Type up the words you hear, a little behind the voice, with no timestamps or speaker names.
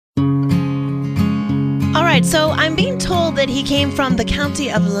All right, so I'm being told that he came from the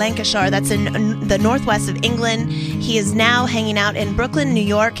county of Lancashire. That's in the northwest of England. He is now hanging out in Brooklyn, New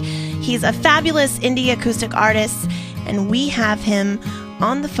York. He's a fabulous indie acoustic artist, and we have him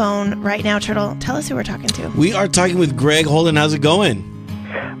on the phone right now. Turtle, tell us who we're talking to. We are talking with Greg Holden. How's it going?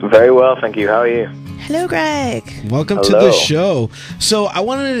 Very well, thank you. How are you? Hello, Greg. Welcome to the show. So I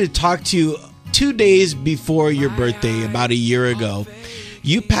wanted to talk to you 2 days before your birthday, about a year ago.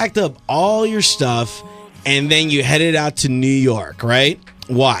 You packed up all your stuff, and then you headed out to New York, right?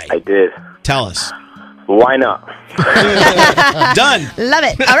 Why? I did. Tell us. Why not? Done. Love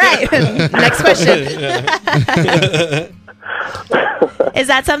it. All right. Next question. Is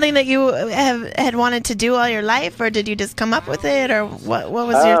that something that you had wanted to do all your life, or did you just come up with it, or what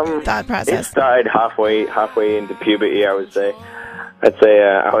was your thought process? It started halfway into puberty, I would say. I'd say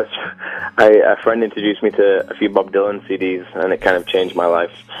a friend introduced me to a few Bob Dylan CDs, and it kind of changed my life.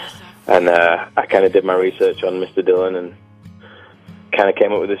 And I kind of did my research on Mr. Dylan and kind of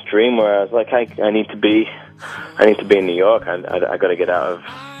came up with this dream where I was like, I need to be in New York. I got to get out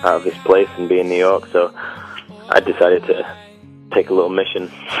of this place and be in New York. So I decided to take a little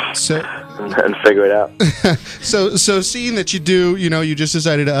mission and figure it out. So seeing that you just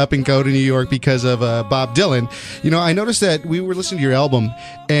decided to up and go to New York because of Bob Dylan, I noticed that we were listening to your album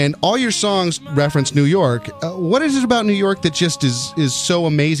and all your songs reference New York. What is it about New York that just is so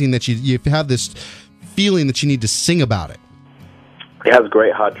amazing that you have this feeling that you need to sing about it? It has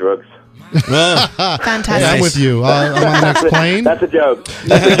great hard drugs. Fantastic. Yeah, I'm with you. I'm on the next plane. That's a joke.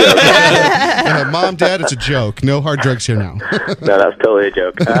 Mom, Dad, it's a joke. No hard drugs here now. No, that's totally a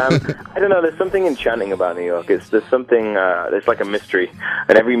joke. I don't know. There's something enchanting about New York. There's something. It's like a mystery,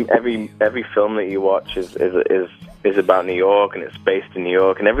 and every film that you watch is about New York, and it's based in New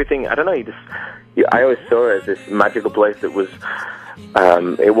York, and everything. I don't know. I always saw it as this magical place that was.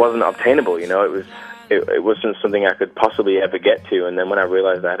 It wasn't obtainable. It wasn't something I could possibly ever get to, and then when I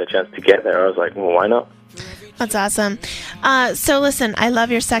realized I had a chance to get there, I was like, well, why not? That's awesome. So listen, I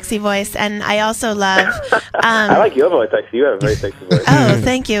love your sexy voice, and I also love... I like your voice, actually. You have a very sexy voice. Oh,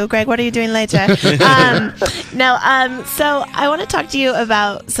 thank you. Greg, what are you doing later? So I want to talk to you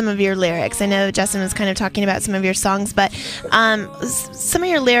about some of your lyrics. I know Justin was kind of talking about some of your songs, but some of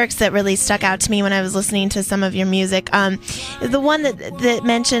your lyrics that really stuck out to me when I was listening to some of your music, the one that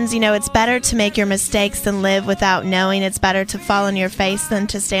mentions, it's better to make your mistakes than live without knowing. It's better to fall on your face than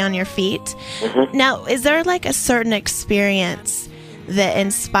to stay on your feet. Mm-hmm. Now, is there like a certain experience that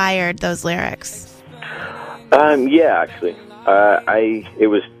inspired those lyrics? Yeah, actually.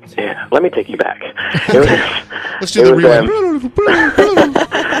 Let me take you back. Let's do the rewind.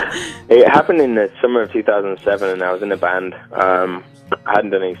 It happened in the summer of 2007, and I was in a band. I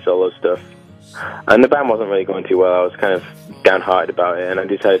hadn't done any solo stuff, and the band wasn't really going too well. I was kind of downhearted about it, and I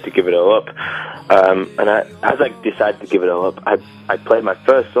decided to give it all up. As I decided to give it all up, I played my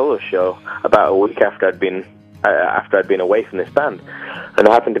first solo show about a week after I'd been away from this band, and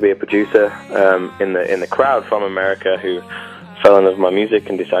there happened to be a producer in the crowd from America who fell in love with my music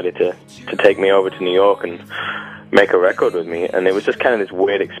and decided to take me over to New York and make a record with me. And it was just kind of this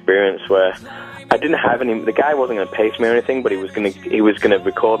weird experience where I didn't have any. The guy wasn't going to pay me or anything, but he was going to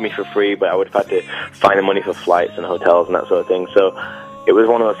record me for free. But I would have had to find the money for flights and hotels and that sort of thing. So it was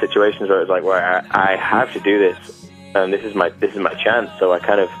one of those situations where it was like, where I have to do this, and this is my chance. So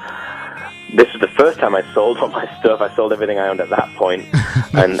this is the first time I sold all my stuff. I sold everything I owned at that point,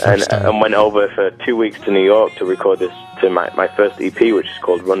 and went over for 2 weeks to New York to record my first EP, which is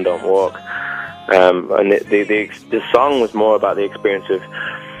called Run Don't Walk. And the song was more about the experience of.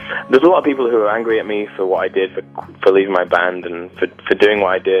 There's a lot of people who are angry at me for what I did, for leaving my band and for doing what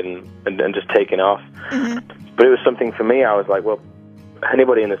I did and just taking off. Mm-hmm. But it was something for me. I was like, well,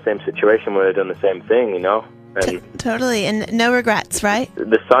 anybody in the same situation would have done the same thing, And totally, and no regrets, right?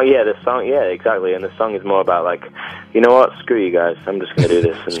 The song, yeah, exactly. And the song is more about like, you know what? Screw you guys. I'm just going to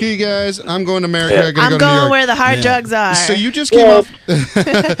do this. Screw you guys. I'm going to America. Yeah. I'm going where the hard drugs are. So you just came off.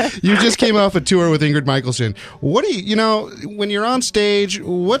 You just came off a tour with Ingrid Michaelson. What do you when you're on stage?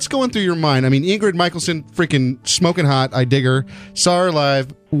 What's going through your mind? I mean, Ingrid Michaelson, freaking smoking hot. I dig her. Saw her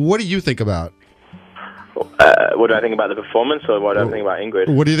live. What do you think about? What do I think about the performance, or what do I think about Ingrid?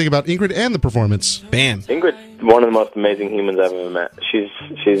 What do you think about Ingrid and the performance? Bam. Ingrid's one of the most amazing humans I've ever met.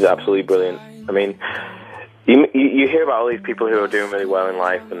 She's absolutely brilliant. I mean, You hear about all these people who are doing really well in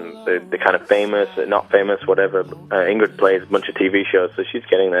life, and they're kind of famous, not famous, whatever. Ingrid plays a bunch of TV shows, so she's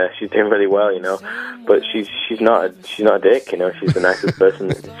getting there. She's doing really well, you know. But she's not a dick, you know. She's the nicest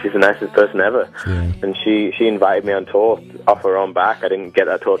person. She's the nicest person ever. Yeah. And she invited me on tour off her own back. I didn't get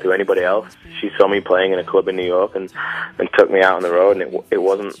that tour to anybody else. She saw me playing in a club in New York and took me out on the road. And it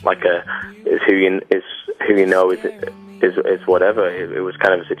wasn't like it's who you know is whatever. It was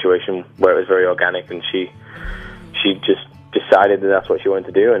kind of a situation where it was very organic, and she just decided that that's what she wanted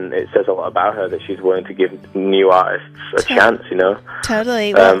to do, and it says a lot about her that she's willing to give new artists a chance, you know.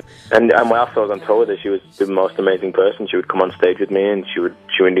 Totally. And whilst I was on tour with her, she was the most amazing person. She would come on stage with me, and she would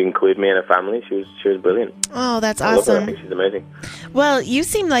include me in her family. She was brilliant. Oh, that's I love her. awesome. I think she's amazing. Well, you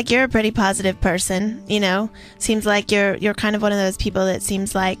seem like you're a pretty positive person, you know. Seems like you're kind of one of those people that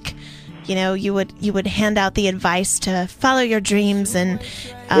seems like, you know, you would hand out the advice to follow your dreams and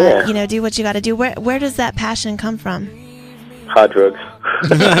you know, do what you got to do. Where does that passion come from? Hard drugs.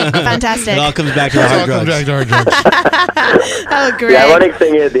 Fantastic. It all comes back to hard drugs. Oh, great.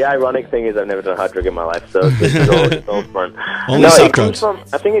 The ironic thing is I've never done hard drug in my life, so this is all fun. Only soft drugs.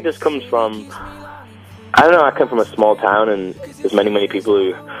 I think it just comes from, I don't know, I come from a small town, and there's many people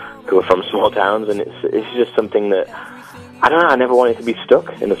who are from small towns, and it's just something that, I don't know, I never wanted to be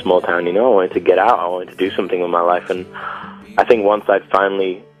stuck in a small town, you know. I wanted to get out. I wanted to do something with my life, and I think once I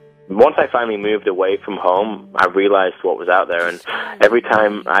finally moved away from home, I realized what was out there, and every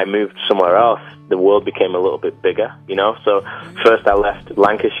time I moved somewhere else, the world became a little bit bigger, you know. So first I left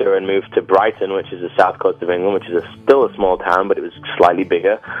Lancashire and moved to Brighton, which is the south coast of England, which is still a small town, but it was slightly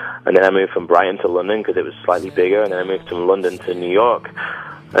bigger. And then I moved from Brighton to London because it was slightly bigger, and then I moved from London to New York.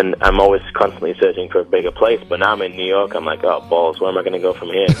 And I'm always constantly searching for a bigger place, but now I'm in New York. I'm like, oh balls, where am I going to go from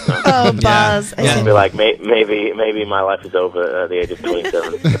here? Oh balls! Yeah. I feel like maybe my life is over at the age of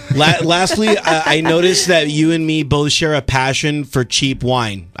 27. Lastly, I noticed that you and me both share a passion for cheap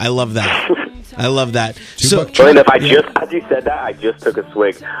wine. I love that. I love that. So, funny enough, as you said that, I just took a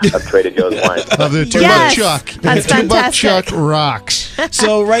swig of Trader Joe's wine. Of the $2 Yes, Chuck. that's The $2 fantastic. Chuck rocks.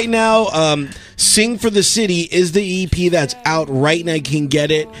 so right now, Sing for the City is the EP that's out right now. You can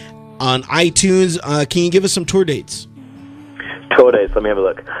get it on iTunes. Can you give us some tour dates? Tour dates, let me have a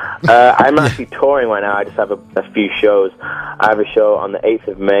look. I'm actually touring right now. I just have a few shows. I have a show on the 8th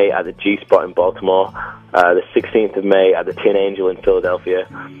of May at the G-Spot in Baltimore, the 16th of May at the Tin Angel in Philadelphia,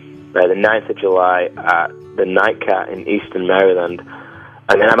 the 9th of July at the Nightcat in Eastern Maryland,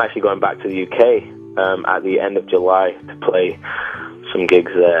 and then I'm actually going back to the UK at the end of July to play some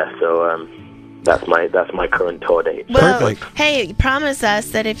gigs there. So that's my current tour date. Well, Perfect. hey, promise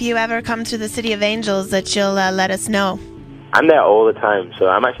us that if you ever come to the City of Angels, that you'll let us know. I'm there all the time, so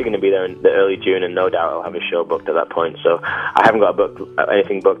I'm actually going to be there in the early June, and no doubt I'll have a show booked at that point. So I haven't got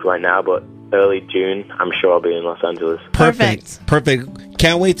anything booked right now, but early June, I'm sure I'll be in Los Angeles. Perfect. Perfect.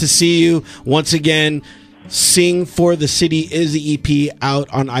 Can't wait to see you once again. Sing for the City is the EP out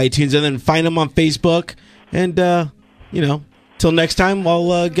on iTunes, and then find them on Facebook. And you know, till next time,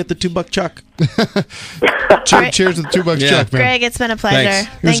 I'll get the $2 Chuck. Cheers to the $2 Chuck, man. Greg, it's been a pleasure.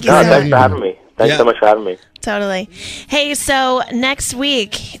 Thanks. Thank you No, so thanks much. for having me. Thanks so much for having me. Totally. Hey, so next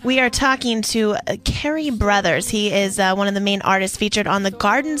week we are talking to Carey Brothers. He is one of the main artists featured on the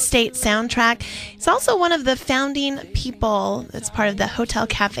Garden State soundtrack. He's also one of the founding people that's part of the Hotel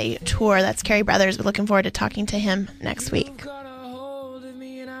Cafe tour. That's Carey Brothers. We're looking forward to talking to him next week.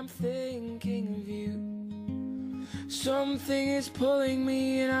 Something is pulling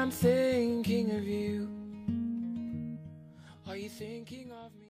me and I'm thinking of you. Are you thinking of me?